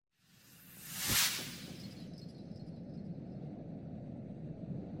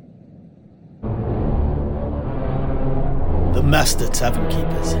Master Tavern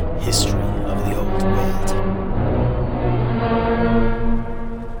Keeper's History of the Old World.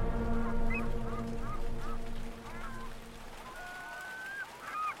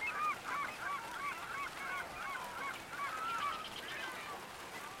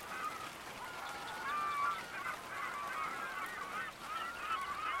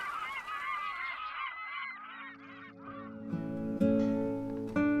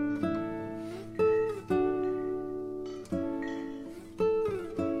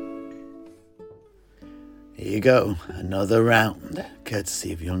 Here you go, another round,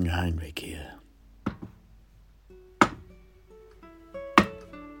 courtesy of young Heinrich here.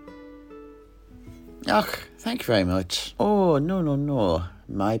 Thank you very much. Oh, no,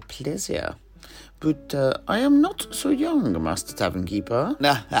 my pleasure. But I am not so young, Master Tavern Keeper.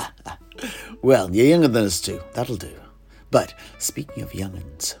 Well, you're younger than us too, that'll do. But speaking of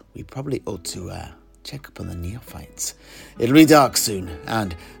young'uns, we probably ought to check up on the neophytes. It'll be dark soon,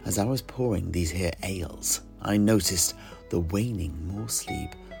 and as I was pouring these here ales, I noticed the waning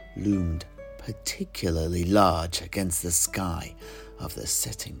moorsleep loomed particularly large against the sky of the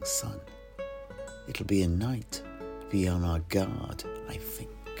setting sun. It'll be a night to be on our guard, I think.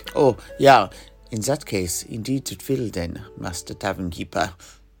 Oh, yeah, in that case, indeed it will then, Master Tavern Keeper.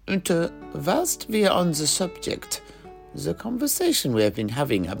 And whilst we are on the subject, the conversation we have been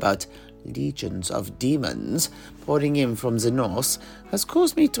having about legions of demons pouring in from the north has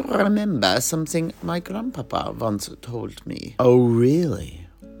caused me to remember something my grandpapa once told me. Oh, really?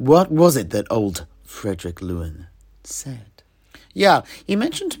 What was it that old Heinrich Lowen said? Yeah, he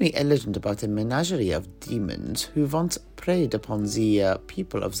mentioned to me a legend about a menagerie of demons who once preyed upon the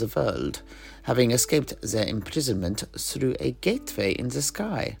people of the world, having escaped their imprisonment through a gateway in the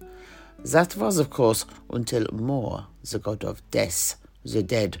sky. That was, of course, until Mor, the god of death, the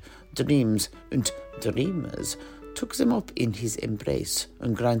dead, dreams, and dreamers, took them up in his embrace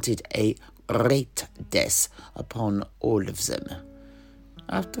and granted a great death upon all of them.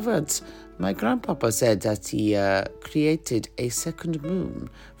 Afterwards, my grandpapa said that he created a second moon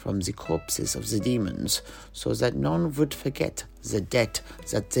from the corpses of the demons, so that none would forget the debt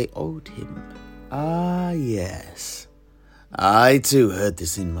that they owed him. Ah, yes. I too heard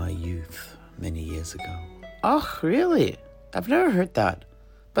this in my youth, many years ago. Oh, really? I've never heard that.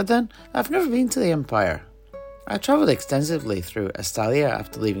 But then, I've never been to the Empire. I travelled extensively through Tilea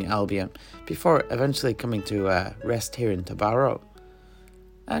after leaving Albion, before eventually coming to rest here in Tobaro.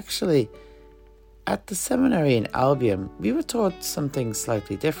 Actually, at the seminary in Albion, we were taught something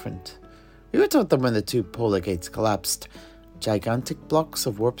slightly different. We were taught that when the two polar gates collapsed, gigantic blocks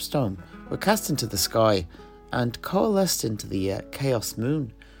of warpstone were cast into the sky and coalesced into the Chaos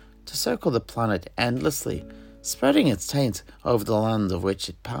Moon to circle the planet endlessly, spreading its taint over the land of which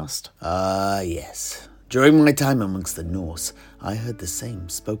it passed. Ah, yes. During my time amongst the Norse, I heard the same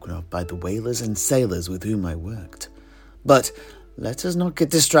spoken of by the whalers and sailors with whom I worked. But let us not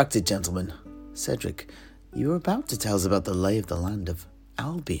get distracted, gentlemen. Sedrik, you were about to tell us about the lay of the land of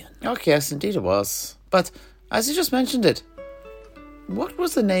Albion. Oh, yes, indeed it was. But, as you just mentioned it, what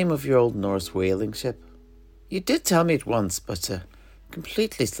was the name of your old Norse whaling ship? You did tell me it once, but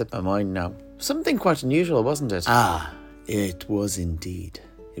completely slipped my mind now. Something quite unusual, wasn't it? Ah, it was indeed.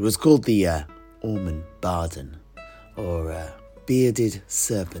 It was called the Orman Barden, or Bearded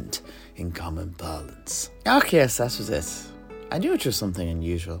Serpent in common parlance. Oh, yes, that was it. I knew it was something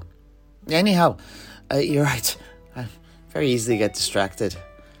unusual. Anyhow, you're right. I very easily get distracted.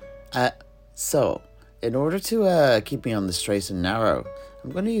 So, in order to keep me on the straight and narrow,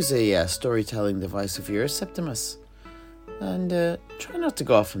 I'm going to use a storytelling device of yours, Septimus. And try not to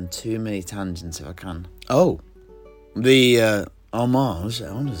go off on too many tangents if I can. Oh, the homage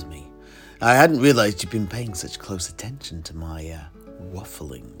honours me. I hadn't realised you'd been paying such close attention to my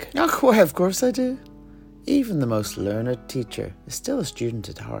waffling. Oh, why, of course I do. Even the most learned teacher is still a student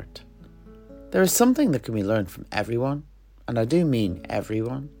at heart. There is something that can be learned from everyone, and I do mean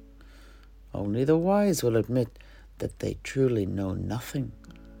everyone. Only the wise will admit that they truly know nothing,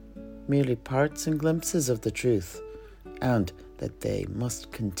 merely parts and glimpses of the truth, and that they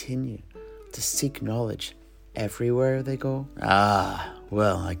must continue to seek knowledge everywhere they go. Ah,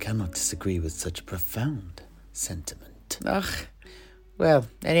 well, I cannot disagree with such profound sentiment. Well,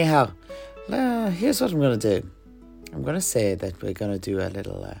 anyhow, here's what I'm going to do. I'm going to say that we're going to do a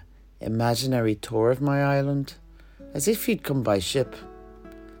little imaginary tour of my island, as if you'd come by ship.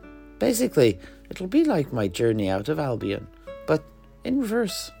 Basically, it'll be like my journey out of Albion, but in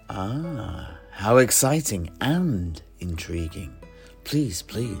reverse. Ah, how exciting and intriguing. Please,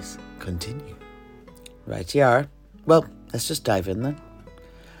 continue. Right you are. Well, let's just dive in then.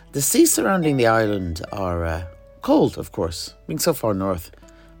 The seas surrounding the island are Cold, of course, being so far north,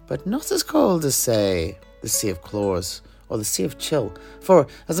 but not as cold as, say, the Sea of Claws or the Sea of Chill, for,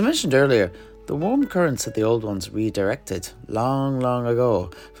 as I mentioned earlier, the warm currents that the Old Ones redirected long, long ago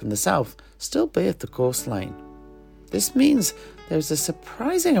from the south still bathe the coastline. This means there's a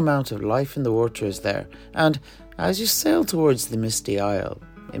surprising amount of life in the waters there, and as you sail towards the Misty Isle,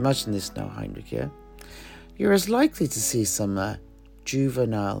 imagine this now, Heinrich, yeah? You're as likely to see some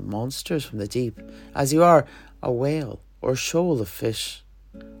juvenile monsters from the deep as you are a whale or shoal of fish,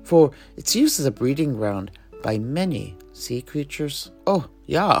 for it's used as a breeding ground by many sea creatures. Oh,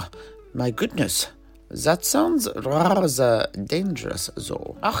 yeah, my goodness, that sounds rather dangerous,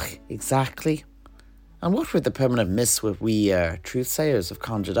 though. Ach, exactly. And what with the permanent mists we Truthsayers have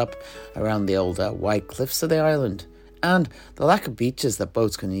conjured up around the old white cliffs of the island, and the lack of beaches that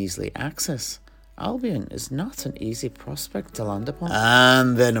boats can easily access, Albion is not an easy prospect to land upon.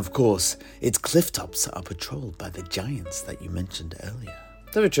 And then, of course, its cliff tops are patrolled by the giants that you mentioned earlier.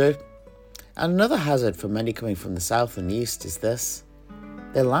 Very true. And another hazard for many coming from the south and east is this.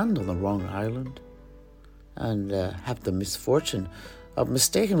 They land on the wrong island and have the misfortune of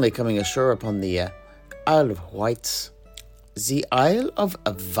mistakenly coming ashore upon the Isle of Wights. The Isle of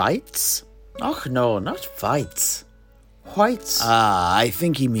Wights? Oh no, not Wights. Wights. Ah, I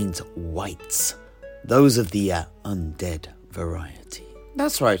think he means whites. Those of the undead variety.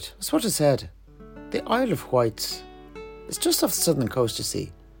 That's right, that's what I said. The Isle of Wights. It's just off the southern coast, you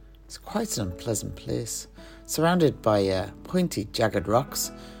see. It's quite an unpleasant place, surrounded by pointy, jagged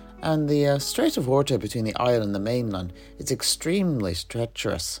rocks, and the strait of water between the isle and the mainland is extremely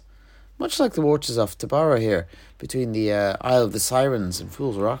treacherous, much like the waters off Tobaro here, between the Isle of the Sirens and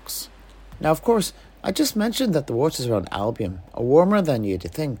Fool's Rocks. Now, of course, I just mentioned that the waters around Albion are warmer than you'd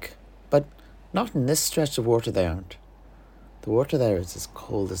think, but not in this stretch of water they aren't. The water there is as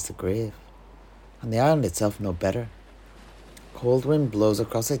cold as the grave, and the island itself no better. Cold wind blows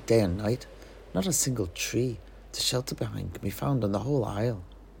across it day and night. Not a single tree to shelter behind can be found on the whole isle.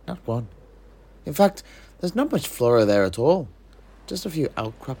 Not one. In fact, there's not much flora there at all. Just a few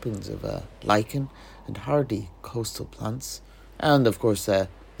outcroppings of lichen and hardy coastal plants. And, of course, the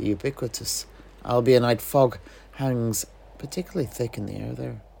ubiquitous Albionite fog hangs particularly thick in the air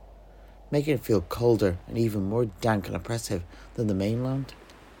there, making it feel colder and even more dank and oppressive than the mainland.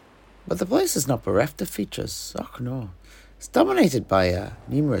 But the place is not bereft of features. Oh no. It's dominated by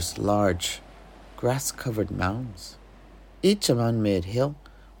numerous large, grass-covered mounds, each a man-made hill,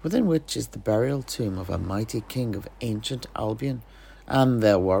 within which is the burial tomb of a mighty king of ancient Albion and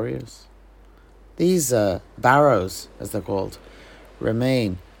their warriors. These barrows, as they're called,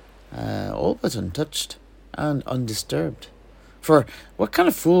 remain all but untouched and undisturbed. For what kind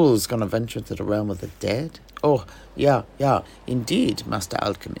of fool is going to venture into the realm of the dead? Oh, yeah, indeed, Master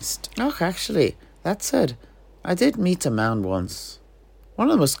Alchemist. Oh, actually, that said, I did meet a man once. One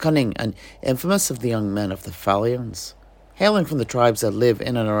of the most cunning and infamous of the young men of the Fallions, hailing from the tribes that live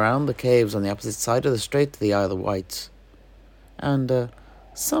in and around the caves on the opposite side of the strait to the Isle of Wight. And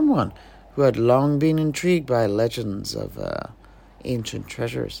someone who had long been intrigued by legends of ancient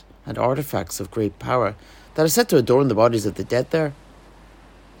treasures and artifacts of great power that are said to adorn the bodies of the dead there.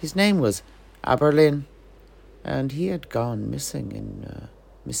 His name was Maoláin, and he had gone missing in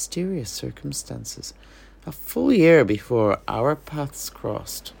mysterious circumstances a full year before our paths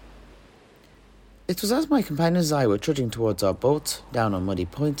crossed. It was as my companions and I were trudging towards our boat down on Muddy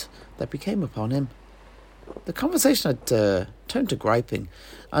Point that we came upon him. The conversation had turned to griping,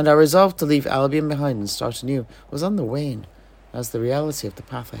 and our resolve to leave Albion behind and start anew was on the wane, as the reality of the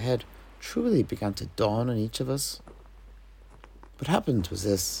path ahead truly began to dawn on each of us. What happened was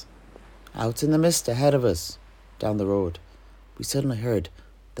this. Out in the mist ahead of us, down the road, we suddenly heard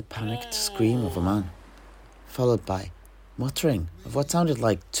the panicked scream of a man, followed by muttering of what sounded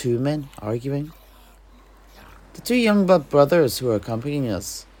like two men arguing. The two young brothers who were accompanying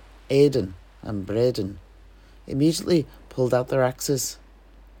us, Aidan and Braden, immediately pulled out their axes,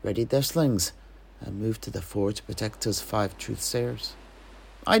 readied their slings, and moved to the fort to protect us 5 Truthsayers.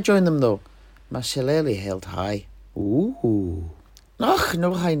 I joined them though, my shillelagh held high. Ooh. Och,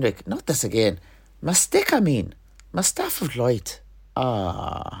 no, Heinrich, not this again. My stick, I mean. My staff of light.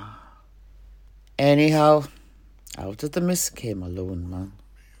 Ah. Anyhow, out of the mist came a lone man.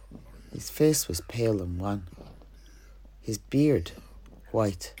 His face was pale and wan, his beard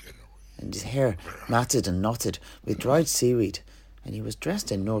white, and his hair matted and knotted with dried seaweed, and he was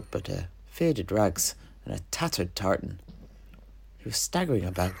dressed in naught but faded rags and a tattered tartan. He was staggering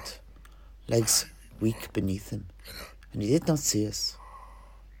about, legs weak beneath him, and he did not see us.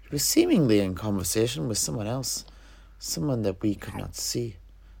 He was seemingly in conversation with someone else, someone that we could not see,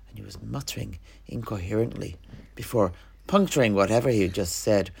 and he was muttering incoherently before puncturing whatever he had just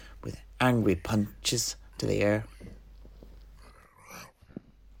said with angry punches to the air.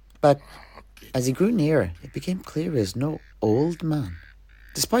 But as he grew nearer, it became clear he was no old man,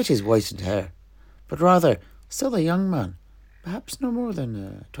 despite his whitened hair, but rather still a young man, perhaps no more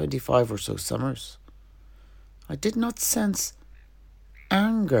than 25 or so summers. I did not sense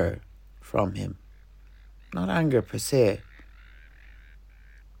anger from him, not anger per se.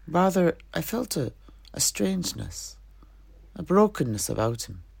 Rather, I felt a strangeness, a brokenness about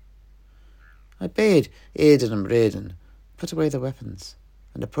him. I bade Aidan and Braden put away the weapons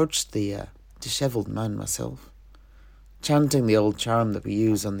and approached the dishevelled man myself, chanting the old charm that we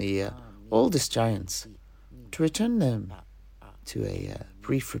use on the oldest giants to return them to a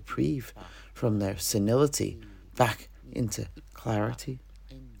brief reprieve from their senility back into clarity.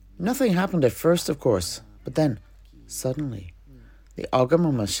 Nothing happened at first, of course, but then, suddenly, the Ogam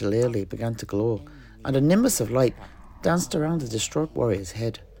on my shillelagh began to glow, and a nimbus of light danced around the distraught warrior's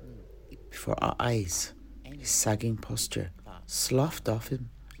head. Before our eyes, his sagging posture sloughed off him,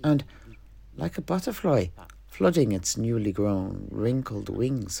 and, like a butterfly flooding its newly grown, wrinkled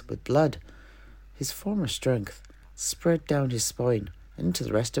wings with blood, his former strength spread down his spine and into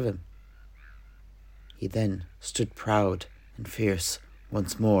the rest of him. He then stood proud and fierce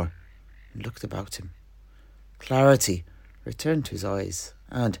once more and looked about him. Clarity returned to his eyes,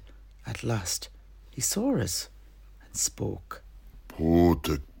 and, at last, he saw us and spoke.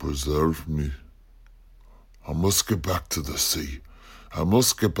 Poetic preserve me. I must get back to the sea. I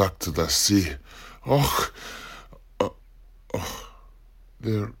must get back to the sea.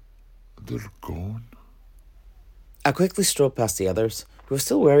 They're gone. I quickly strode past the others, who were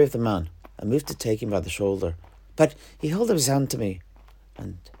still wary of the man, and moved to take him by the shoulder. But he held up his hand to me,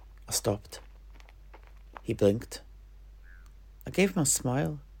 and I stopped. He blinked. I gave him a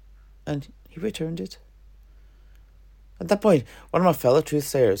smile, and he returned it. At that point, one of my fellow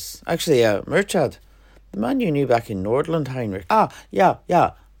Truthsayers, actually, Murchad, the man you knew back in Nordland, Heinrich.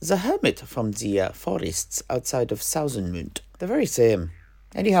 Yeah, the hermit from the forests outside of Sausenmund. The very same.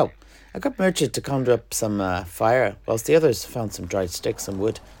 Anyhow, I got Murchad to conjure up some fire, whilst the others found some dried sticks and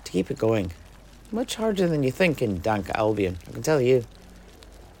wood to keep it going. Much harder than you think in dank Albion, I can tell you.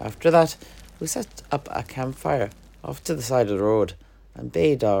 After that, we set up a campfire off to the side of the road and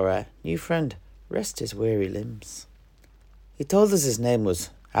bade our new friend rest his weary limbs. He told us his name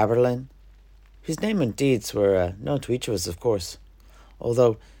was Maoláin, whose name and deeds were known to each of us, of course,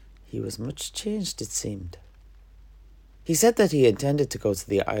 although he was much changed, it seemed. He said that he intended to go to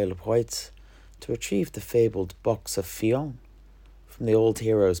the Isle of Wights to retrieve the fabled box of Fionn from the old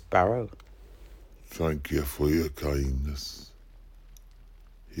hero's barrow. Thank you for your kindness.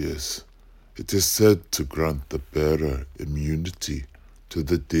 Yes, it is said to grant the bearer immunity to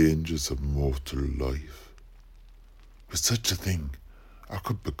the dangers of mortal life. With such a thing, I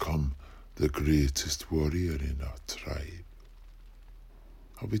could become the greatest warrior in our tribe.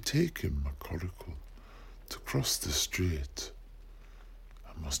 I'll be taking my coracle to cross the strait.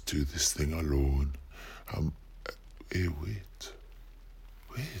 I must do this thing alone. Wait.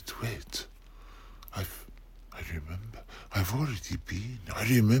 I remember. I've already been. I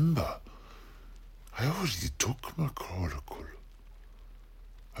remember. I already took my coracle.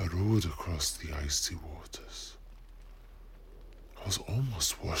 I rode across the icy waters. I was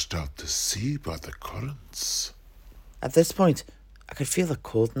almost washed out to sea by the currents. At this point, I could feel a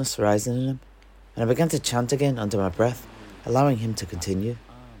coldness rising in him, and I began to chant again under my breath, allowing him to continue.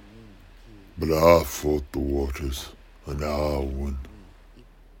 But I fought the waters, and I won.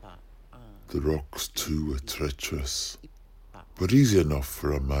 The rocks too were treacherous, but easy enough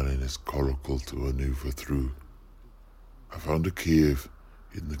for a man in his coracle to manoeuvre through. I found a cave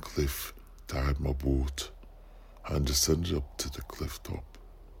in the cliff to hide my boat, and descended up to the cliff top.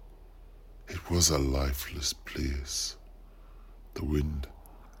 It was a lifeless place, the wind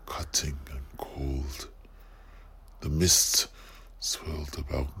cutting and cold. The mist swirled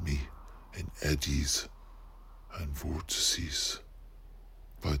about me in eddies and vortices,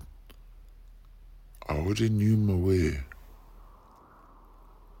 but I already knew my way.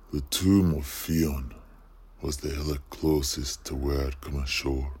 The tomb of Fionn was the hillock closest to where I'd come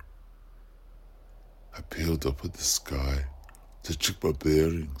ashore. I peered up at the sky to check my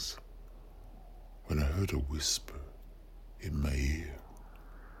bearings when I heard a whisper in my ear.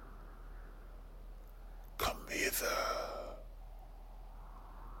 Come hither.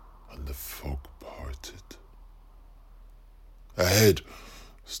 And the fog parted. Ahead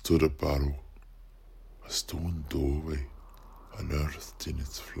stood a barrow, a stone doorway unearthed in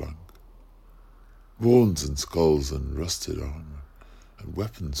its flank. Bones and skulls and rusted armour and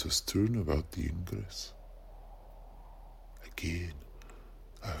weapons were strewn about the ingress. again,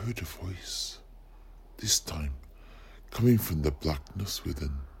 I heard a voice, this time coming from the blackness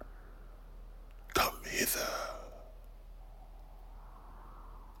within. Come hither.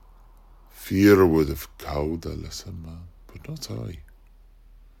 Fear would have cowed a lesser man, but not I.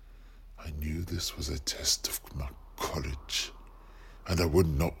 I knew this was a test of my courage, and I would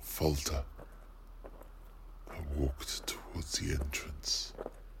not falter. I walked towards the entrance.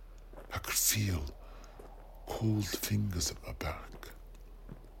 I could feel cold fingers at my back.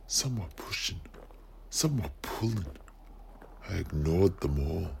 Some were pushing, some were pulling. I ignored them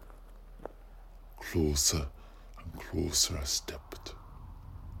all. Closer and closer I stepped.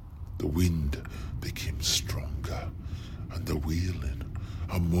 The wind became stronger, and the wailing,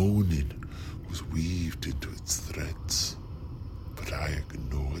 a moaning, was weaved into its threads. But I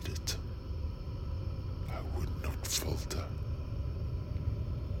ignored it. I would not falter.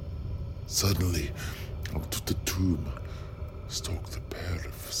 Suddenly, out of the tomb stalked a pair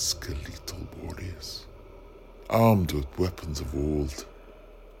of skeletal warriors, armed with weapons of old.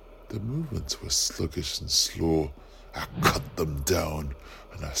 Their movements were sluggish and slow. I cut them down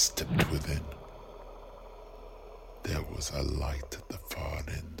and I stepped within. There was a light at the far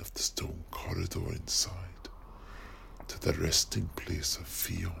end of the stone corridor inside, to the resting place of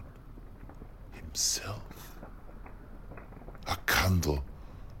Fion himself. A candle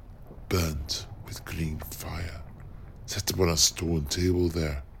burnt with green fire, set upon a stone table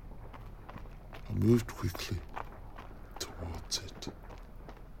there. I moved quickly towards it.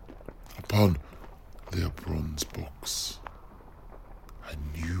 Upon lay a bronze box. I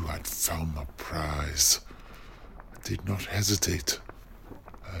knew I'd found my prize. I did not hesitate.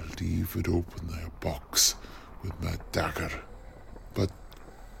 I levered open the box with my dagger, but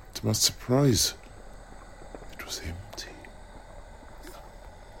to my surprise, it was empty.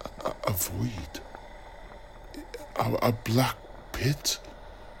 A void. A black pit,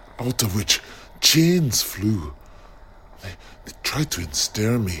 out of which chains flew. They tried to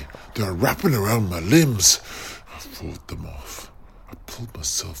ensnare me. They were wrapping around my limbs. I fought them off. I pulled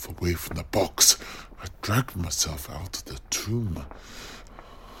myself away from the box. I dragged myself out of the tomb.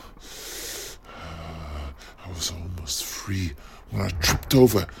 I was almost free when I tripped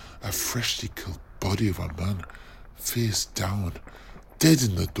over a freshly killed body of a man, face down, dead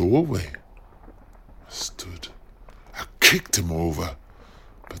in the doorway. I stood. I kicked him over.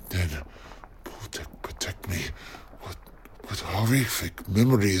 But then, protect me. What horrific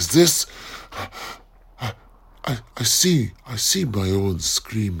memory is this? I see my own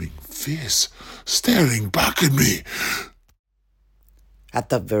screaming face staring back at me. At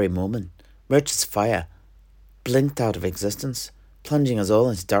that very moment, Murch's fire blinked out of existence, plunging us all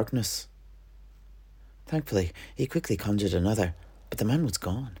into darkness. Thankfully, he quickly conjured another, but the man was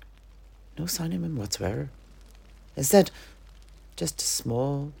gone. No sign of him whatsoever. Instead, just a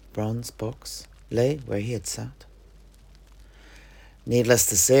small bronze box lay where he had sat. Needless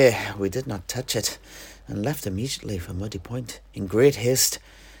to say, we did not touch it, and left immediately for Muddy Point in great haste,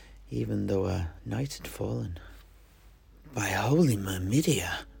 even though a night had fallen. By holy Myrmidia,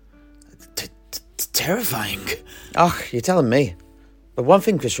 terrifying. Oh, you're telling me. But one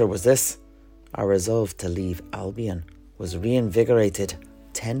thing for sure was this: our resolve to leave Albion was reinvigorated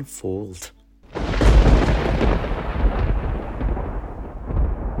tenfold.